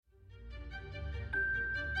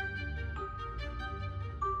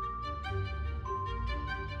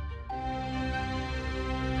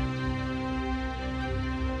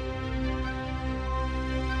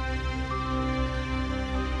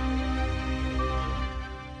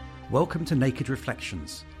Welcome to Naked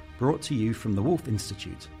Reflections, brought to you from the Wolf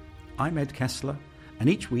Institute. I'm Ed Kessler, and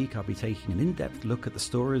each week I'll be taking an in-depth look at the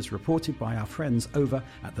stories reported by our friends over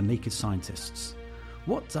at The Naked Scientists.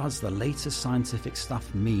 What does the latest scientific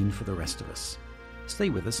stuff mean for the rest of us? Stay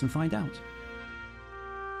with us and find out.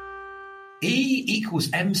 E equals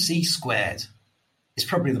mc squared is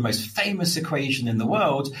probably the most famous equation in the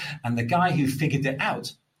world, and the guy who figured it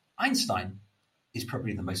out, Einstein, is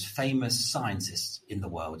probably the most famous scientist in the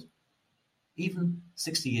world, even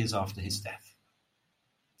 60 years after his death.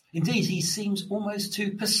 Indeed, he seems almost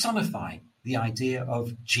to personify the idea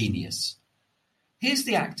of genius. Here's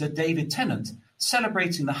the actor David Tennant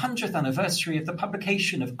celebrating the 100th anniversary of the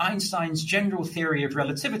publication of Einstein's general theory of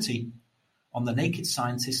relativity on the Naked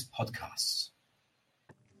Scientists podcasts.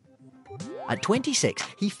 At 26,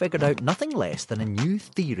 he figured out nothing less than a new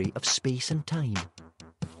theory of space and time.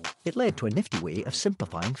 It led to a nifty way of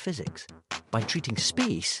simplifying physics by treating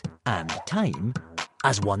space and time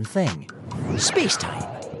as one thing,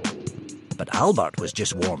 space-time. But Albert was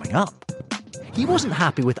just warming up. He wasn't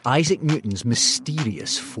happy with Isaac Newton's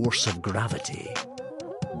mysterious force of gravity.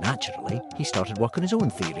 Naturally, he started work on his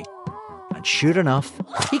own theory. And sure enough,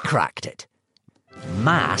 he cracked it.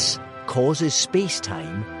 Mass causes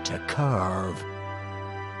space-time to curve.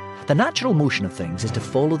 The natural motion of things is to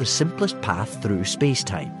follow the simplest path through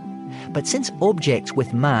space-time. But since objects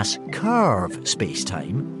with mass curve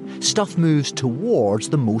space-time, stuff moves towards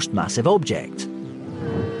the most massive object.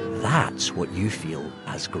 That's what you feel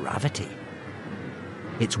as gravity.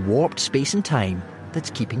 It's warped space and time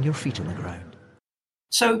that's keeping your feet on the ground.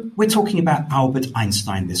 So we're talking about Albert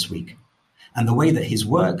Einstein this week, and the way that his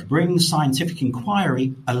work brings scientific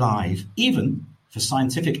inquiry alive, even for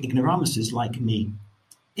scientific ignoramuses like me.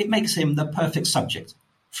 It makes him the perfect subject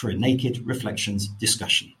for a Naked Reflections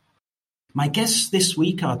discussion. My guests this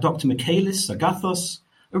week are Dr. Michalis Agathos,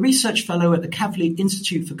 a research fellow at the Kavli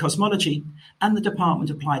Institute for Cosmology and the Department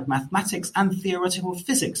of Applied Mathematics and Theoretical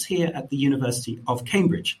Physics here at the University of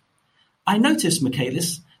Cambridge. I noticed,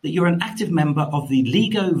 Michalis, that you're an active member of the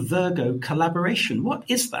LIGO-Virgo collaboration. What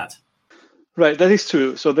is that? Right, that is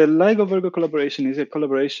true. So the LIGO-Virgo collaboration is a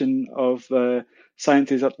collaboration of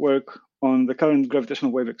scientists that work on the current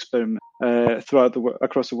gravitational wave experiment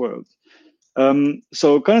across the world.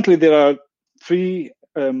 So currently there are three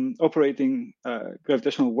operating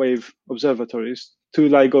gravitational wave observatories, two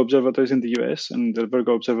LIGO observatories in the US and the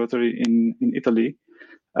Virgo observatory in Italy.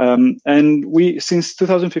 And since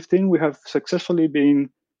 2015, we have successfully been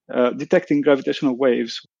detecting gravitational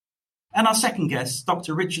waves. And our second guest,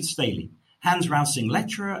 Dr. Richard Staley, Hans Rausing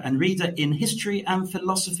lecturer and reader in History and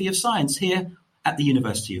Philosophy of Science here at the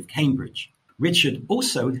University of Cambridge. Richard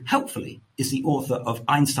also, helpfully, is the author of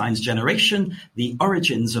Einstein's Generation, The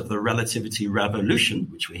Origins of the Relativity Revolution,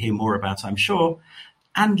 which we'll hear more about, I'm sure,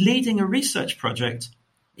 and leading a research project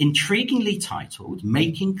intriguingly titled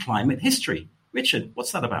Making Climate History. Richard,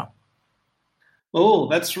 what's that about? Oh,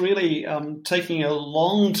 that's really taking a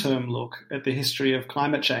long-term look at the history of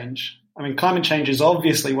climate change. I mean, climate change is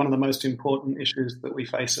obviously one of the most important issues that we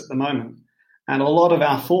face at the moment. And a lot of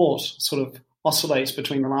our thought sort of oscillates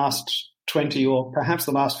between the last 20 or perhaps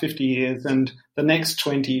the last 50 years and the next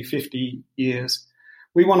 20, 50 years.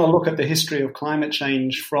 We want to look at the history of climate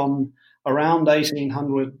change from around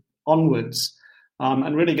 1800 onwards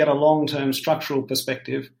and really get a long-term structural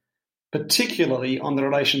perspective, particularly on the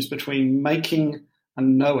relations between making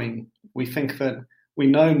and knowing. We think that we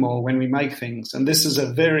know more when we make things, and this is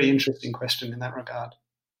a very interesting question in that regard.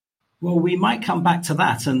 Well, we might come back to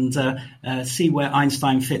that and see where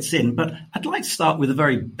Einstein fits in, but I'd like to start with a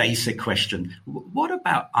very basic question. What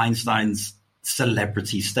about Einstein's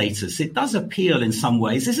celebrity status? It does appeal in some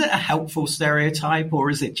ways. Is it a helpful stereotype or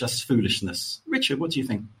is it just foolishness? Richard, what do you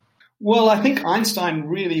think? Well, I think Einstein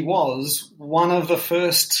really was one of the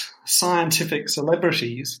first scientific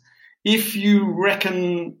celebrities. If you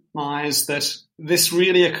recognize that this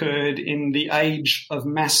really occurred in the age of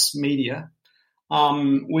mass media,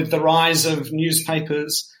 with the rise of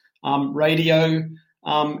newspapers, radio,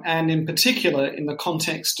 and in particular in the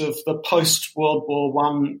context of the post-World War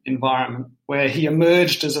I environment, where he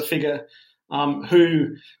emerged as a figure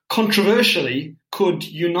who controversially could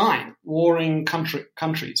unite warring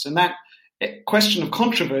countries. And that question of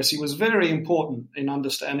controversy was very important in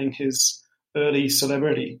understanding his early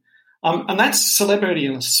celebrity. And that's celebrity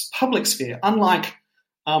in a public sphere, unlike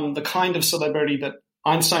the kind of celebrity that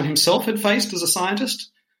Einstein himself had faced as a scientist.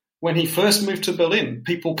 When he first moved to Berlin,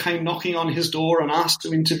 people came knocking on his door and asked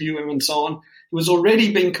to interview him and so on. He was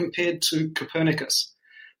already being compared to Copernicus.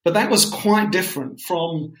 But that was quite different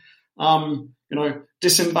from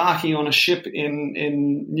disembarking on a ship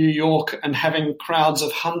in New York and having crowds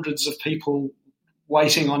of hundreds of people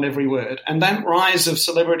waiting on every word. And that rise of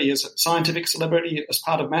celebrity as scientific celebrity as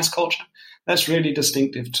part of mass culture, that's really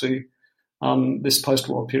distinctive to this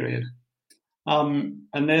post-war period. And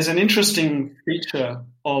there's an interesting feature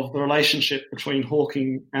of the relationship between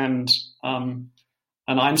Hawking and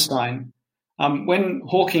Einstein. When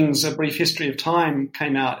Hawking's A Brief History of Time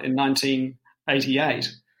came out in 1988,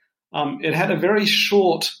 it had a very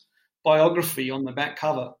short biography on the back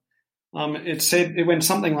cover. It went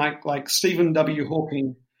something like Stephen W.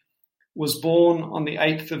 Hawking was born on the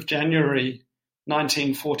 8th of January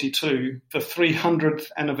 1942, the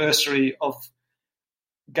 300th anniversary of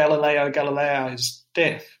Galileo Galilei's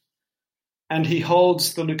death, and he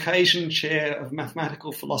holds the Lucasian Chair of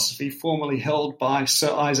Mathematical Philosophy formerly held by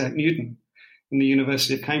Sir Isaac Newton in the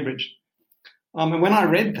University of Cambridge. And when I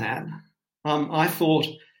read that, I thought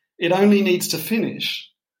it only needs to finish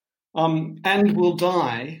and will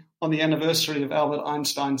die on the anniversary of Albert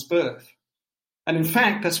Einstein's birth. And in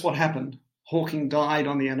fact, that's what happened. Hawking died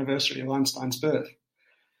on the anniversary of Einstein's birth.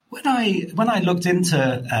 When I looked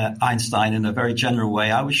into Einstein in a very general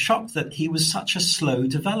way, I was shocked that he was such a slow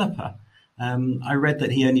developer. I read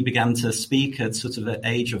that he only began to speak at sort of the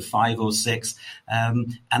age of 5 or 6,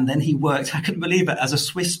 and then he worked, I couldn't believe it, as a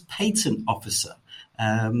Swiss patent officer.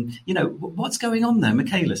 What's going on there,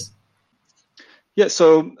 Michaelis? Yeah,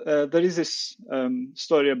 so there is this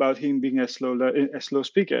story about him being a slow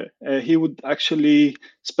speaker. He would actually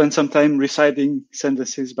spend some time reciting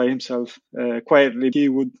sentences by himself quietly. He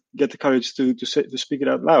would get the courage to speak it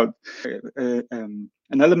out loud.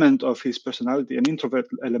 An element of his personality, an introvert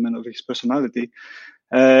element of his personality.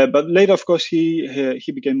 But later, of course, he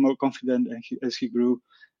became more confident as he grew.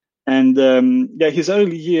 And his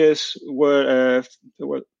early years were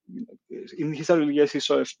in his early years, he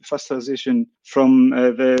saw a fast transition from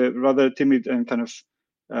the rather timid and kind of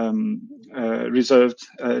reserved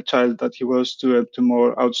child that he was to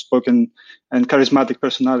more outspoken and charismatic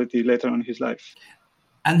personality later on in his life.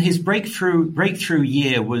 And his breakthrough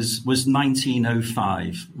year was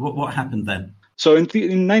 1905. What happened then? So in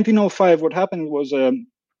 1905, what happened was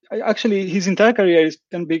actually his entire career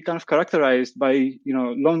can be kind of characterized by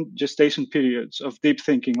long gestation periods of deep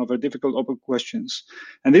thinking over difficult open questions,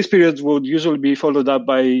 and these periods would usually be followed up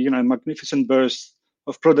by a magnificent burst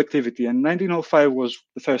of productivity. And 1905 was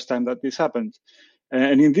the first time that this happened.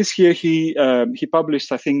 And in this year, he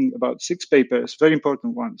published, I think, about 6 papers, very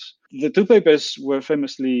important ones. The 2 papers were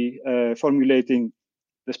famously formulating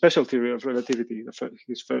the special theory of relativity,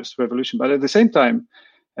 his first revolution. But at the same time,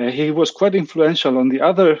 he was quite influential on the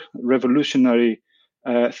other revolutionary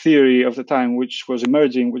theory of the time, which was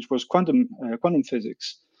emerging, which was quantum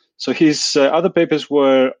physics. So his other papers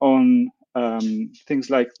were on things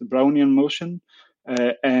like the Brownian motion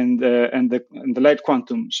and the light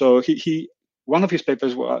quantum. So one of his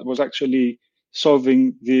papers was actually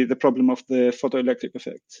solving the problem of the photoelectric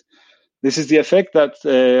effect. This is the effect that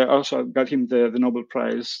also got him the Nobel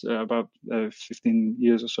Prize about 15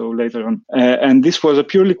 years or so later on. And this was a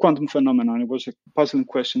purely quantum phenomenon. It was a puzzling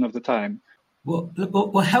question of the time. Well,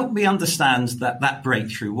 help me understand that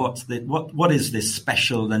breakthrough. What is this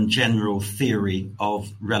special and general theory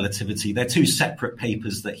of relativity? They're 2 separate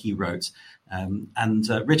papers that he wrote. And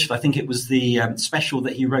Richard, I think it was the special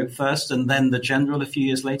that he wrote first and then the general a few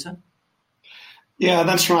years later? Yeah,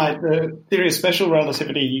 that's right. The theory of special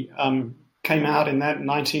relativity came out in that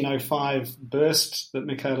 1905 burst that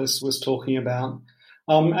Michaelis was talking about.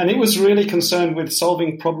 And it was really concerned with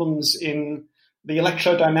solving problems in the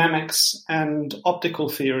electrodynamics and optical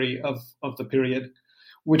theory of the period,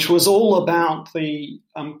 which was all about the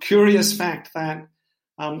curious fact that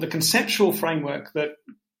the conceptual framework that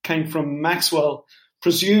came from Maxwell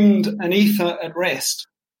presumed an ether at rest.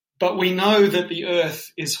 But we know that the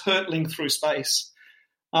Earth is hurtling through space.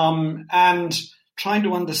 And trying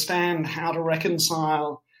to understand how to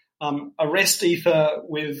reconcile a rest ether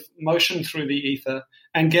with motion through the ether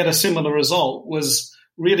and get a similar result was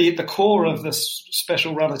really at the core of this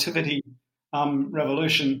special relativity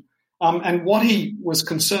revolution. And what he was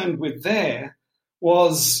concerned with there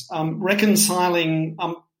was reconciling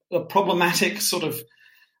the problematic sort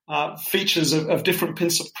of features of different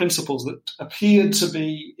principles that appeared to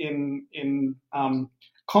be in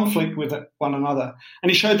conflict with one another. And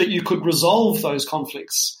he showed that you could resolve those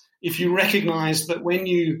conflicts if you recognized that when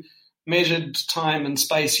you measured time and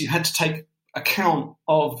space, you had to take account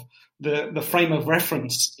of the frame of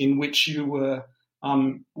reference in which you were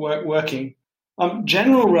working.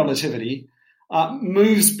 General relativity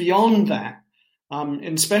moves beyond that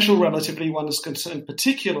In special relativity, one is concerned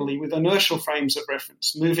particularly with inertial frames of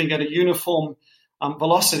reference, moving at a uniform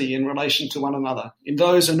velocity in relation to one another. In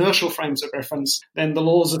those inertial frames of reference, then the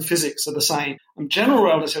laws of physics are the same. General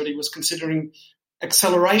relativity was considering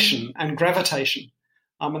acceleration and gravitation.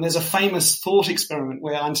 And there's a famous thought experiment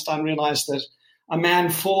where Einstein realized that a man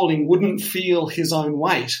falling wouldn't feel his own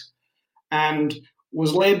weight, and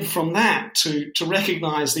was led from that to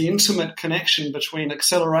recognize the intimate connection between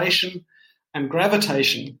acceleration and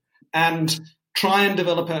gravitation, and try and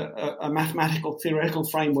develop a mathematical theoretical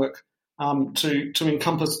framework to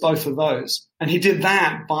encompass both of those. And he did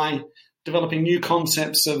that by developing new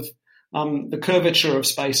concepts of the curvature of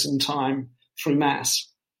space and time through mass.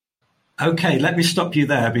 Okay, let me stop you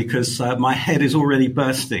there because my head is already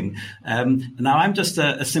bursting. Now, I'm just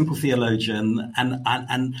a simple theologian,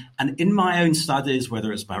 and in my own studies,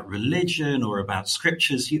 whether it's about religion or about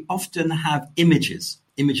scriptures, you often have images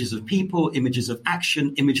of people, images of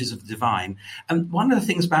action, images of the divine. And one of the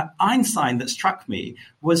things about Einstein that struck me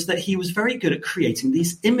was that he was very good at creating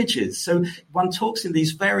these images. So one talks in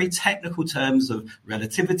these very technical terms of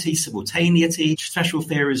relativity, simultaneity, special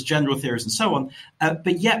theories, general theories, and so on.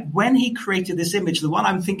 But yet when he created this image, the one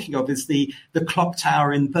I'm thinking of is the clock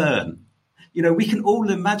tower in Bern. You know, we can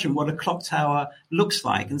all imagine what a clock tower looks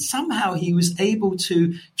like. And somehow he was able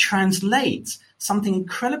to translate something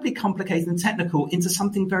incredibly complicated and technical into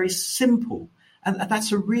something very simple. And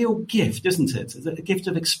that's a real gift, isn't it? It's a gift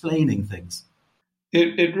of explaining things.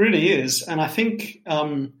 It really is. And I think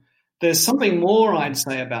there's something more I'd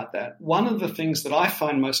say about that. One of the things that I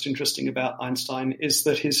find most interesting about Einstein is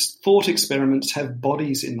that his thought experiments have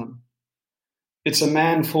bodies in them. It's a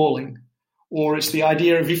man falling, or it's the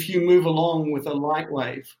idea of if you move along with a light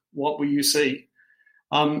wave, what will you see?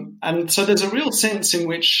 And so there's a real sense in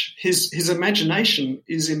which his imagination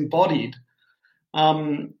is embodied.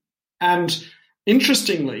 And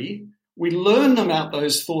interestingly, we learn about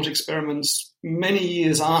those thought experiments many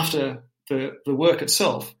years after the work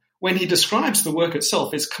itself. When he describes the work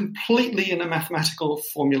itself, it's completely in a mathematical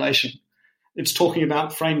formulation. It's talking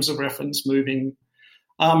about frames of reference moving.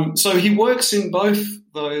 So he works in both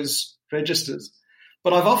those registers.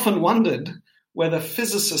 But I've often wondered whether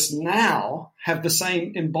physicists now have the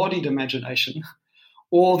same embodied imagination,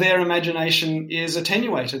 or their imagination is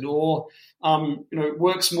attenuated, or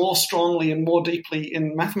works more strongly and more deeply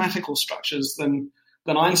in mathematical structures than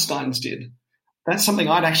Einstein's did. That's something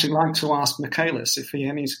I'd actually like to ask Michaelis if he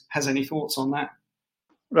has any thoughts on that.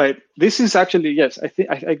 Right. This is actually, yes, I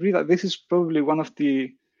agree that this is probably one of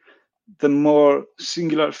the more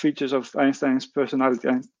singular features of Einstein's personality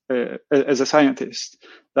as a scientist,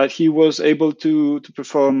 that he was able to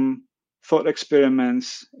perform thought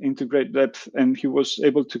experiments into great depth, and he was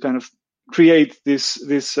able to kind of create these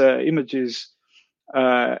images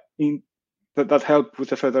that help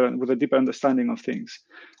with a deeper understanding of things.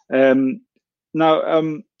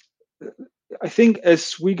 Now, I think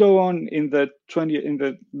as we go on in the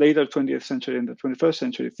later 20th century and the 21st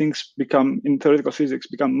century, things in theoretical physics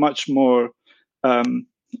become much more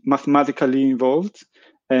mathematically involved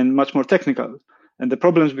and much more technical. And the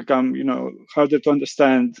problems become, harder to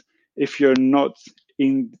understand if you're not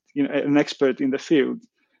an expert in the field.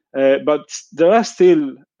 But there are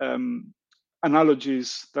still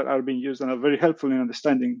analogies that are being used and are very helpful in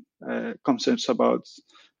understanding concepts about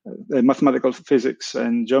mathematical physics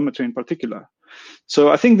and geometry in particular. So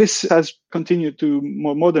I think this has continued to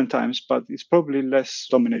more modern times, but it's probably less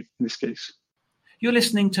dominant in this case. You're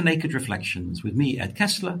listening to Naked Reflections with me, Ed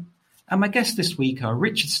Kessler, and my guests this week are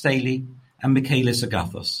Richard Staley and Michaelis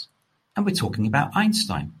Agathos, and we're talking about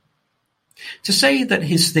Einstein. To say that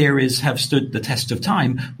his theories have stood the test of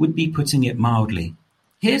time would be putting it mildly.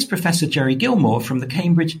 Here's Professor Jerry Gilmore from the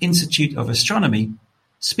Cambridge Institute of Astronomy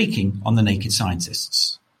speaking on the Naked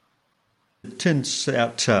Scientists. It turns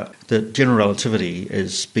out that general relativity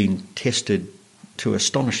has been tested to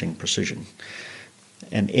astonishing precision.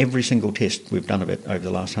 And every single test we've done of it over the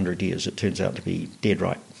last 100 years, it turns out to be dead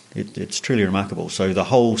right. It's truly remarkable. So the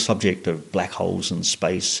whole subject of black holes and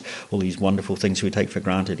space, all these wonderful things we take for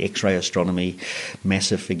granted, X-ray astronomy,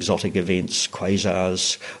 massive exotic events,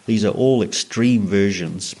 quasars, these are all extreme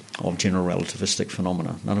versions of general relativistic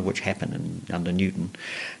phenomena, none of which happen under Newton.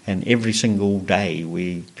 And every single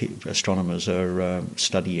day astronomers are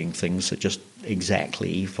studying things that just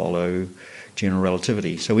exactly follow general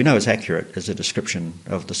relativity. So we know it's accurate as a description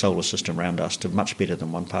of the solar system around us, to much better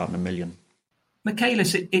than 1 part in a million.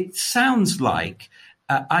 Michaelis, it sounds like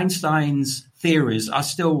Einstein's theories are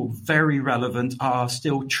still very relevant, are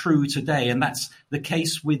still true today, and that's the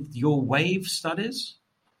case with your wave studies?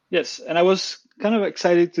 Yes, and I was kind of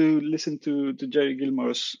excited to listen to Jerry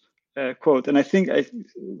Gilmore's quote. And I think,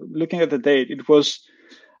 looking at the date,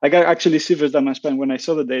 I got actually shivers down my spine when I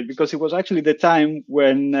saw the date, because it was actually the time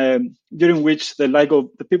when, during which the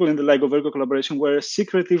people in the LIGO-Virgo collaboration were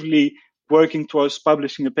secretively working towards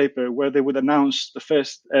publishing a paper where they would announce the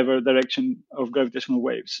first ever detection of gravitational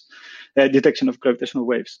waves.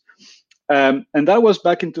 And that was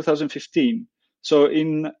back in 2015. So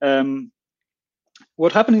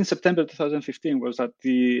what happened in September 2015 was that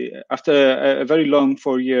after a very long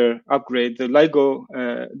 4-year upgrade, the LIGO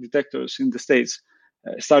detectors in the States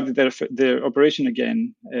started their operation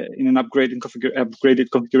again in an upgraded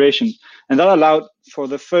configuration, and that allowed for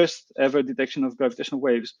the first ever detection of gravitational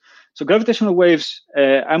waves. So gravitational waves,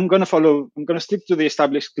 I'm going to stick to the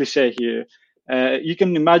established cliche here. You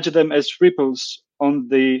can imagine them as ripples on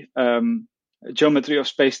the geometry of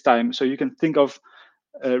space-time. So you can think of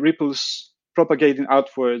ripples propagating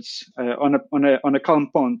outwards on a calm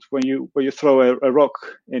pond where you throw a rock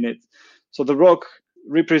in it. So the rock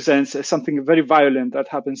represents something very violent that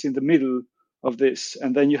happens in the middle of this,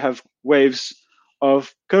 and then you have waves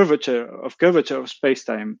of curvature of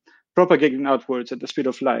space-time propagating outwards at the speed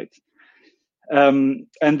of light. And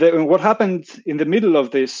what happened in the middle of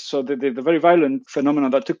this, so the very violent phenomenon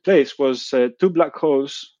that took place, was two black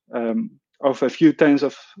holes of a few tens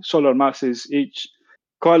of solar masses each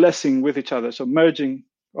coalescing with each other, so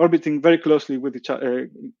orbiting very closely with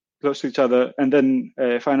close to each other, and then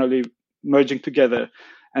finally merging together.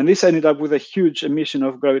 And this ended up with a huge emission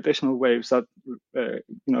of gravitational waves that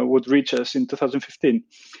would reach us in 2015.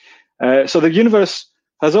 So the universe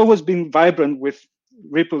has always been vibrant with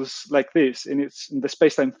ripples like this in the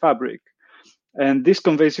space-time fabric. And this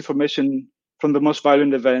conveys information from the most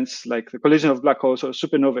violent events, like the collision of black holes or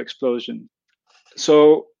supernova explosion.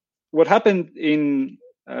 So what happened in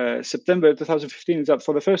September 2015 is that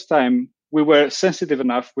for the first time, we were sensitive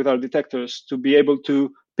enough with our detectors to be able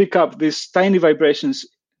to pick up these tiny vibrations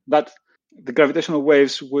that the gravitational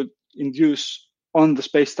waves would induce on the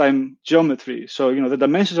space-time geometry. So, the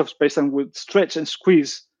dimensions of space-time would stretch and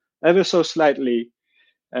squeeze ever so slightly.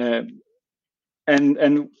 And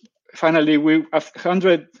finally,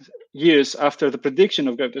 100 years after the prediction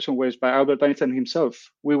of gravitational waves by Albert Einstein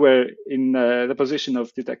himself, we were in the position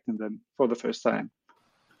of detecting them for the first time.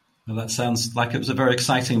 Well, that sounds like it was a very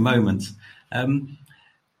exciting moment.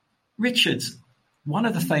 Richard, one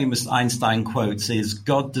of the famous Einstein quotes is,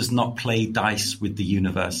 "God does not play dice with the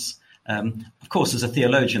universe." Of course, as a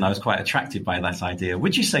theologian, I was quite attracted by that idea.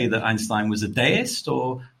 Would you say that Einstein was a deist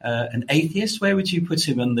or an atheist? Where would you put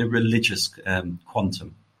him in the religious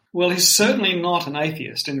quantum? Well, he's certainly not an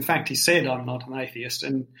atheist. In fact, he said, "I'm not an atheist."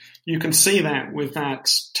 And you can see that with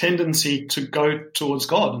that tendency to go towards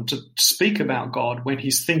God and to speak about God when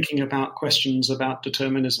he's thinking about questions about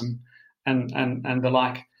determinism and the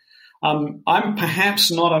like. I'm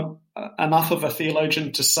perhaps not enough of a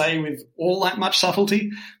theologian to say with all that much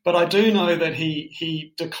subtlety, but I do know that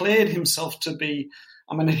he declared himself to be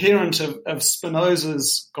an adherent of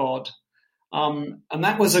Spinoza's God. And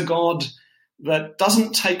that was a God that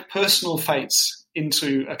doesn't take personal fates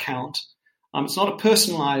into account. It's not a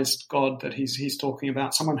personalized God that he's talking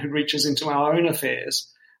about, someone who reaches into our own affairs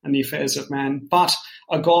and the affairs of man, but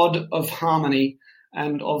a God of harmony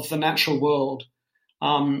and of the natural world.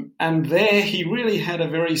 And there he really had a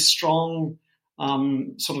very strong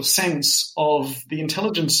sort of sense of the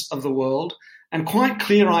intelligence of the world and quite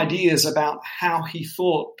clear ideas about how he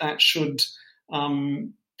thought that should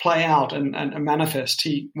play out and manifest.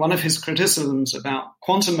 One of his criticisms about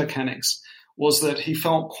quantum mechanics was that he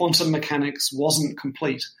felt quantum mechanics wasn't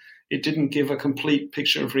complete. It didn't give a complete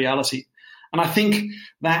picture of reality. And I think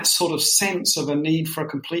that sort of sense of a need for a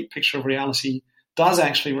complete picture of reality does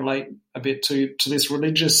actually relate a bit to this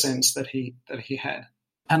religious sense that he had.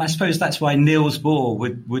 And I suppose that's why Niels Bohr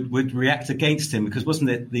would react against him, because wasn't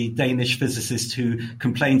it the Danish physicist who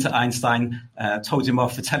complained to Einstein, told him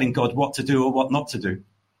off for telling God what to do or what not to do?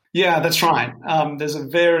 Yeah, that's right. There's a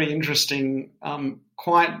very interesting,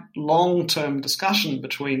 quite long-term discussion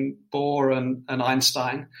between Bohr and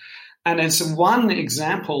Einstein. And it's one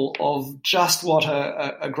example of just what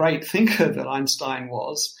a great thinker that Einstein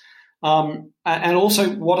was. And also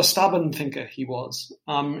what a stubborn thinker he was.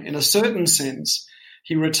 In a certain sense,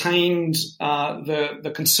 he retained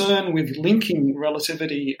the concern with linking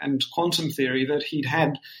relativity and quantum theory that he'd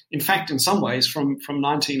had, in fact, in some ways, from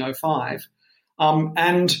 1905.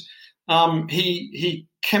 And he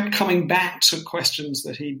kept coming back to questions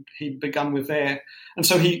that he'd begun with there. And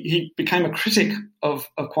so he became a critic of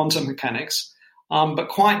quantum mechanics, but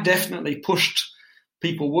quite definitely pushed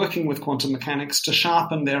people working with quantum mechanics to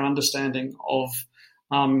sharpen their understanding of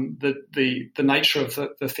the nature of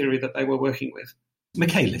the theory that they were working with.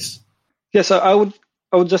 Michaelis. Yes, I would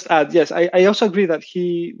just add, yes, I also agree that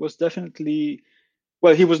he was definitely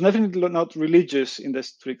not religious in the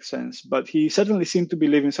strict sense, but he certainly seemed to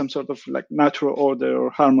believe in some sort of like natural order or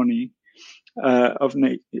harmony of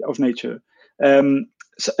nature. Going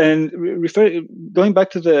back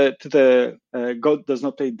to the God does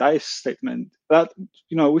not play dice statement, that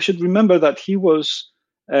we should remember that he was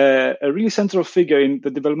a really central figure in the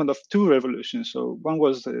development of two revolutions. So one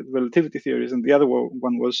was the relativity theories, and the other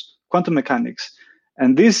one was quantum mechanics.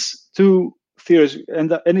 And these two theories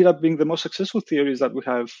ended up being the most successful theories that we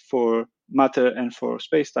have for matter and for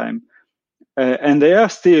space-time, and they are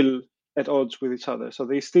still at odds with each other. So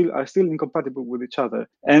they are still incompatible with each other,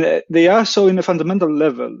 and they are so in a fundamental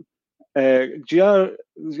level. General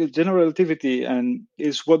relativity and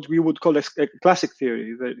is what we would call a classic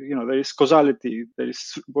theory. There is causality. There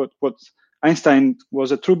is what Einstein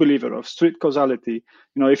was a true believer of, strict causality.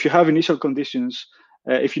 If you have initial conditions,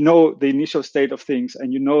 if you know the initial state of things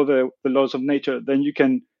and you know the laws of nature, then you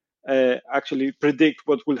can actually predict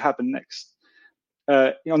what will happen next.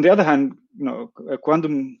 On the other hand,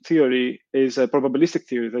 quantum theory is a probabilistic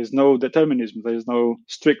theory. There's no determinism. There's no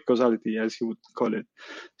strict causality, as you would call it.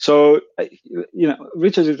 So,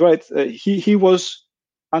 Richard is right. He was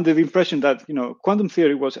under the impression that quantum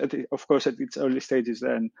theory was, of course, at its early stages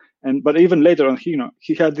then, but even later on,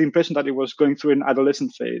 he had the impression that it was going through an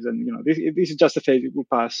adolescent phase, and this is just a phase; it will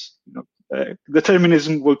pass.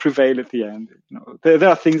 Determinism will prevail at the end. There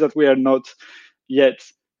are things that we are not yet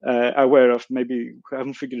aware of, maybe we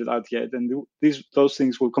haven't figured it out yet, and those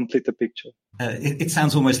things will complete the picture. It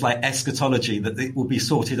sounds almost like eschatology, that it will be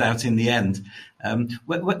sorted out in the end.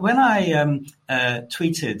 When I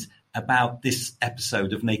tweeted about this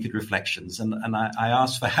episode of Naked Reflections, and I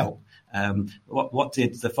asked for help, what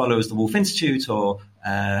did the followers of the Wolf Institute or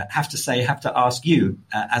have to ask you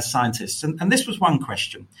as scientists? And this was one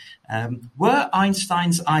question. Were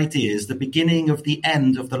Einstein's ideas the beginning of the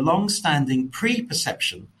end of the long-standing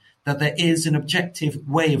pre-perception that there is an objective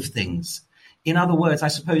way of things? In other words, I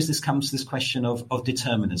suppose this comes to this question of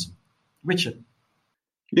determinism. Richard?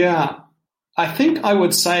 Yeah, I think I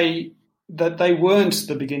would say that they weren't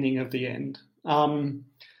the beginning of the end.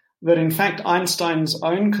 That in fact Einstein's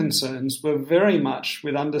own concerns were very much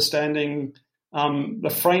with understanding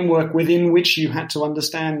the framework within which you had to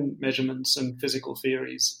understand measurements and physical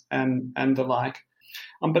theories and the like.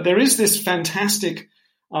 But there is this fantastic,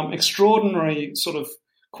 extraordinary sort of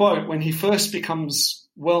quote when he first becomes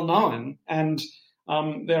well known, and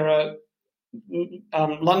there are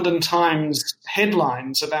London Times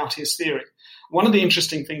headlines about his theory. One of the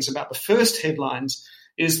interesting things about the first headlines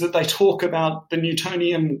is that they talk about the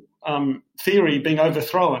Newtonian theory being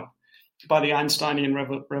overthrown by the Einsteinian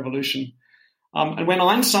revolution. And when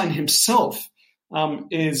Einstein himself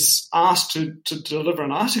is asked to deliver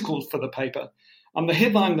an article for the paper, the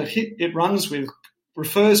headline that it runs with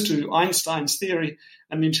refers to Einstein's theory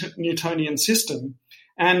and the Newtonian system,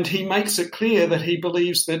 and he makes it clear that he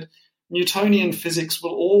believes that Newtonian physics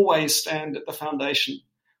will always stand at the foundation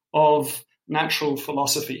of natural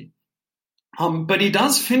philosophy. But he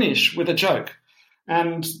does finish with a joke,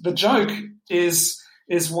 and the joke is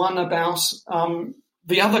one about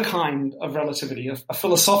the other kind of relativity, a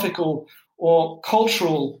philosophical or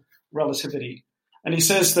cultural relativity. And he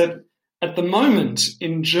says that at the moment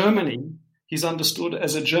in Germany, he's understood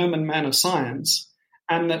as a German man of science,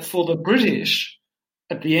 and that for the British,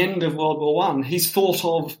 at the end of World War I, he's thought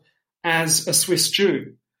of as a Swiss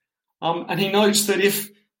Jew. And he notes that if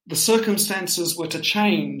the circumstances were to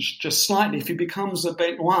change just slightly, if he becomes a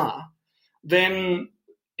bête noire, then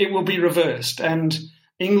it will be reversed, and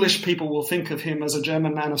English people will think of him as a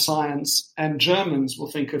German man of science, and Germans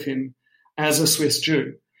will think of him as a Swiss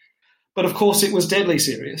Jew. But of course, it was deadly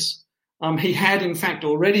serious. He had, in fact,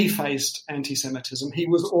 already faced anti-Semitism. He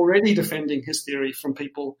was already defending his theory from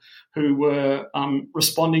people who were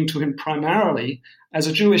responding to him primarily as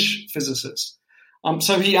a Jewish physicist.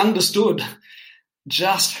 So he understood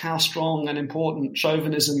just how strong and important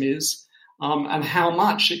chauvinism is, and how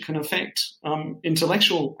much it can affect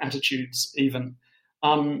intellectual attitudes even.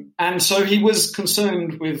 And so he was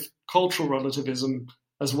concerned with cultural relativism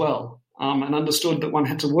as well, and understood that one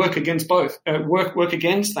had to work against both, work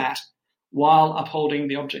against that while upholding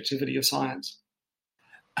the objectivity of science.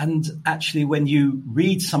 And actually, when you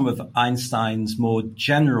read some of Einstein's more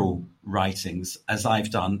general writings, as I've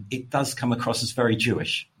done, it does come across as very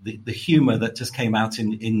Jewish. The humor that just came out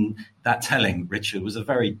in that telling, Richard, was a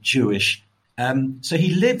very Jewish. So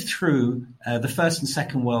he lived through the First and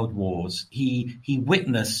Second World Wars. He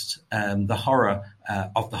witnessed the horror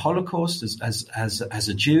of the Holocaust as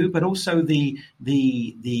a Jew, but also the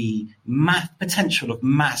potential of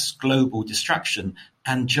mass global destruction,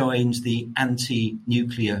 and joined the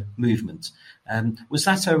anti-nuclear movement. Was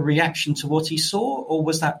that a reaction to what he saw, or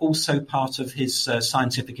was that also part of his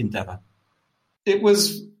scientific endeavour? It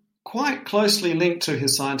was quite closely linked to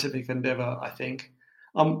his scientific endeavour, I think.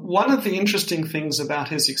 One of the interesting things about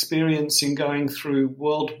his experience in going through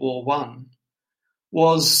World War I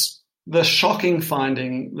was the shocking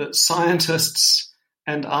finding that scientists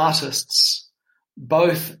and artists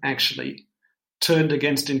both actually turned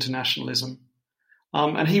against internationalism.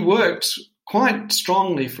 And he worked quite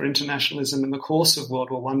strongly for internationalism in the course of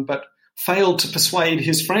World War I, but failed to persuade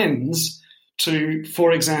his friends to,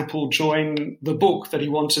 for example, join the book that he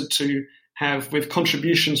wanted to have with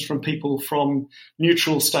contributions from people from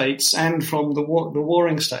neutral states and from the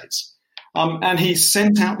warring states. And he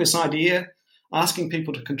sent out this idea asking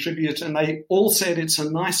people to contribute, and they all said it's a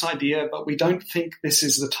nice idea, but we don't think this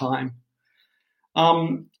is the time.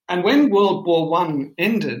 And when World War I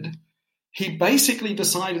ended, he basically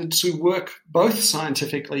decided to work both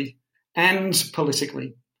scientifically and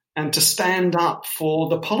politically, and to stand up for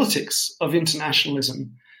the politics of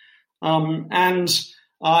internationalism. That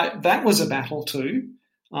was a battle too,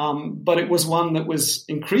 but it was one that was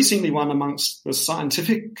increasingly won amongst the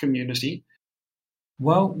scientific community.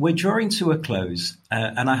 Well, we're drawing to a close,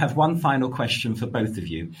 and I have one final question for both of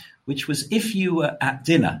you, which was, if you were at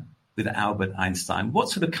dinner with Albert Einstein, what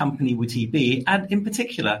sort of company would he be? And in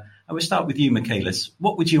particular, I will start with you, Michaelis.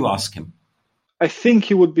 What would you ask him? I think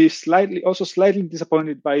he would be slightly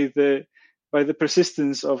disappointed by the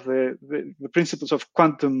persistence of the principles of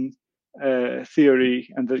quantum theory,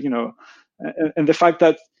 and the fact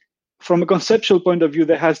that from a conceptual point of view,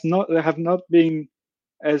 there have not been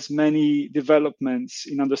as many developments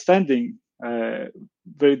in understanding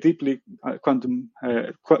very deeply quantum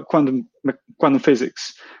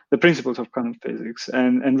physics, the principles of quantum physics,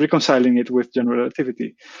 and reconciling it with general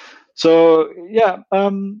relativity. So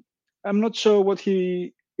I'm not sure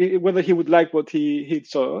whether he would like what he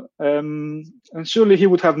saw, and surely he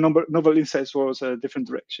would have novel insights towards a different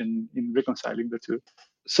direction in reconciling the two.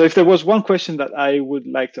 So if there was one question that I would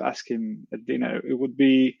like to ask him at dinner, it would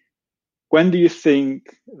be, when do you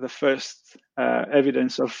think the first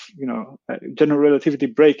evidence of general relativity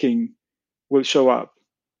breaking will show up?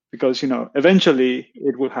 Because eventually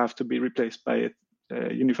it will have to be replaced by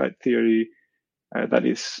a unified theory that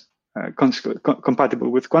is compatible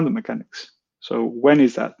with quantum mechanics. So when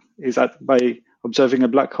is that? Is that by observing a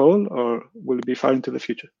black hole, or will it be far into the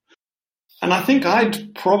future? And I think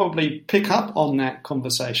I'd probably pick up on that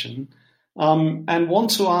conversation and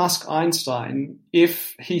want to ask Einstein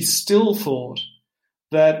if he still thought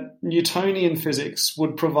that Newtonian physics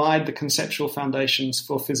would provide the conceptual foundations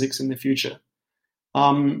for physics in the future,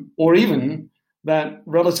 or even that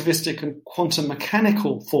relativistic and quantum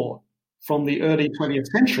mechanical thought from the early 20th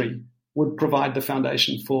century would provide the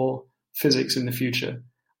foundation for physics in the future.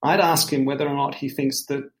 I'd ask him whether or not he thinks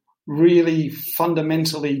that really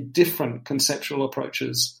fundamentally different conceptual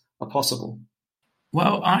approaches are possible.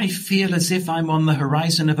 Well, I feel as if I'm on the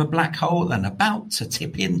horizon of a black hole and about to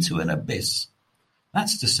tip into an abyss.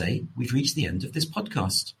 That's to say, we've reached the end of this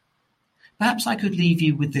podcast. Perhaps I could leave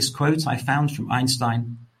you with this quote I found from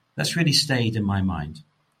Einstein that's really stayed in my mind.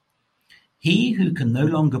 He who can no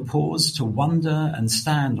longer pause to wonder and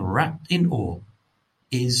stand wrapped in awe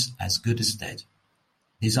is as good as dead.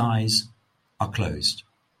 His eyes are closed.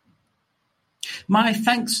 My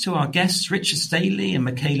thanks to our guests, Richard Staley and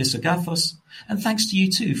Michaelis Agathos, and thanks to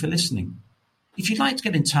you too for listening. If you'd like to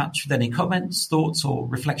get in touch with any comments, thoughts, or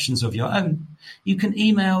reflections of your own, you can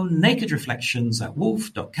email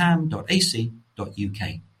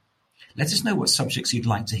nakedreflections@wolf.cam.ac.uk. Let us know what subjects you'd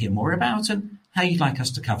like to hear more about and how you'd like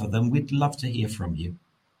us to cover them. We'd love to hear from you.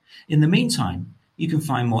 In the meantime, you can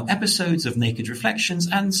find more episodes of Naked Reflections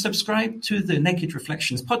and subscribe to the Naked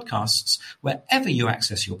Reflections podcasts wherever you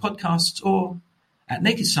access your podcasts, or at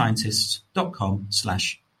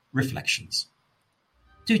nakedscientists.com/reflections.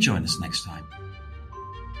 Do join us next time.